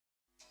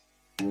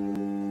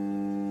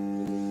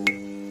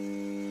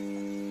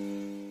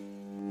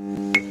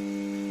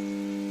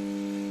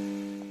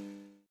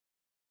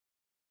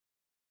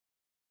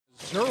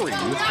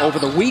over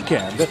the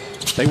weekend.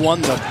 They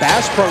won the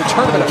Bass Pro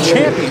Tournament of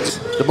Champions.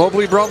 The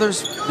Mobley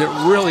brothers, they're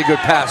really good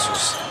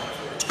passers.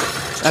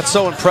 That's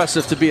so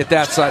impressive to be at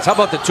that size. How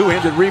about the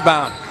two-handed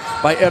rebound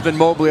by Evan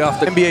Mobley off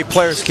the NBA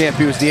Players Camp?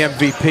 He was the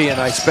MVP,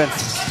 and I spent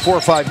 4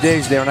 or 5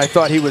 days there, and I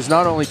thought he was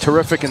not only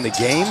terrific in the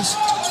games,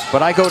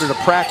 but I go to the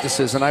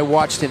practices, and I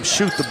watched him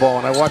shoot the ball,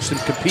 and I watched him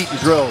compete in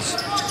drills.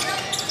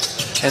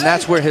 And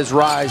that's where his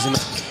rise, and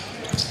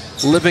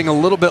living a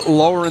little bit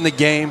lower in the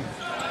game,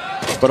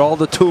 but all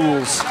the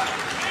tools.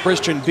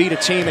 Christian beat a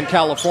team in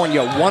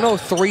California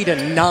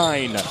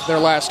 103-9 their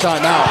last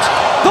time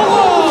out. The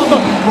lob!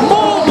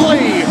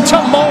 Mobley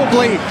to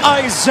Mobley.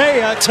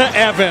 Isaiah to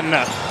Evan.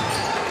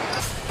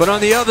 But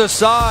on the other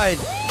side,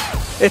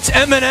 it's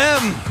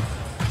M&M.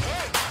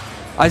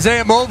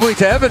 Isaiah Mobley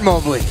to Evan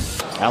Mobley.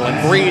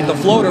 Allen Breed, the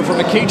floater from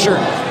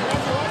McEachern.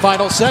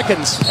 Final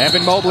seconds.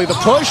 Evan Mobley, the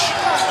push.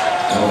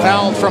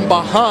 Fouled from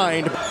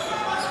behind.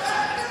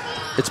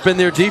 It's been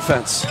their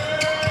defense.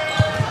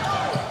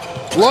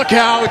 Look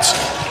out,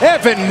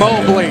 Evan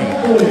Mobley.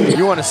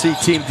 You want to see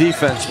team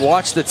defense,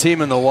 watch the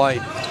team in the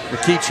white,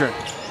 McEachern.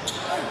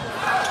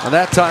 And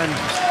that time,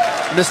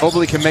 Miss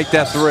Mobley can make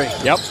that three.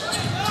 Yep.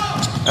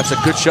 That's a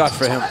good shot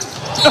for him.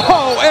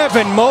 Oh,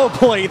 Evan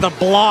Mobley, the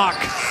block.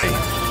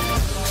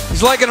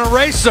 He's like an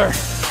eraser.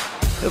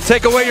 He'll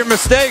take away your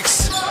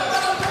mistakes.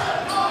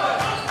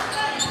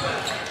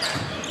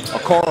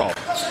 Okoro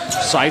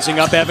sizing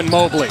up Evan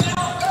Mobley.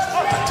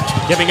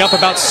 Giving up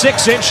about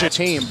 6 inches.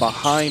 Team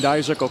behind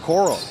Isaac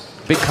Okoro.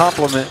 Big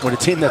compliment with a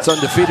team that's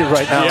undefeated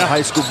right now in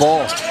high school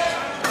ball.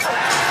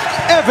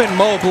 Evan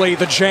Mobley,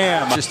 the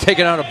jam. Just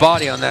taking out a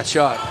body on that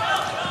shot.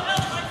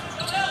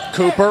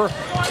 Cooper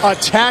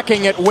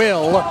attacking at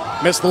will.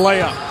 Missed the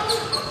layup.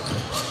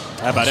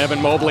 How about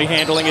Evan Mobley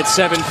handling it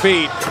 7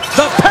 feet?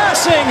 The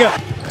passing!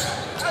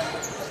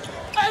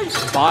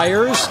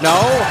 Byers,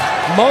 no.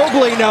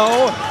 Mobley,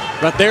 no.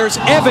 But there's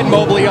Evan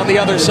Mobley on the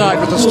other side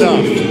with the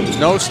stuff.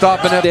 No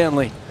stopping at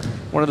Stanley.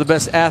 One of the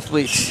best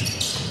athletes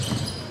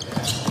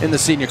in the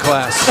senior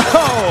class.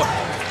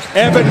 Oh,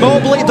 Evan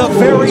Mobley, the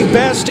very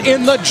best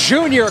in the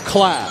junior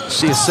class.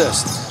 The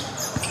assist.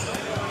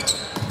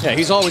 Yeah,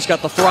 he's always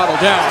got the throttle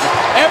down.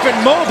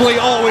 Evan Mobley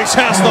always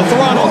has the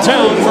throttle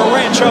down for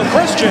Rancho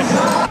Christian.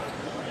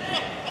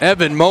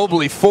 Evan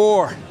Mobley,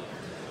 4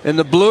 in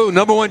the blue,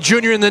 #1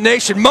 junior in the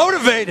nation,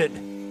 motivated.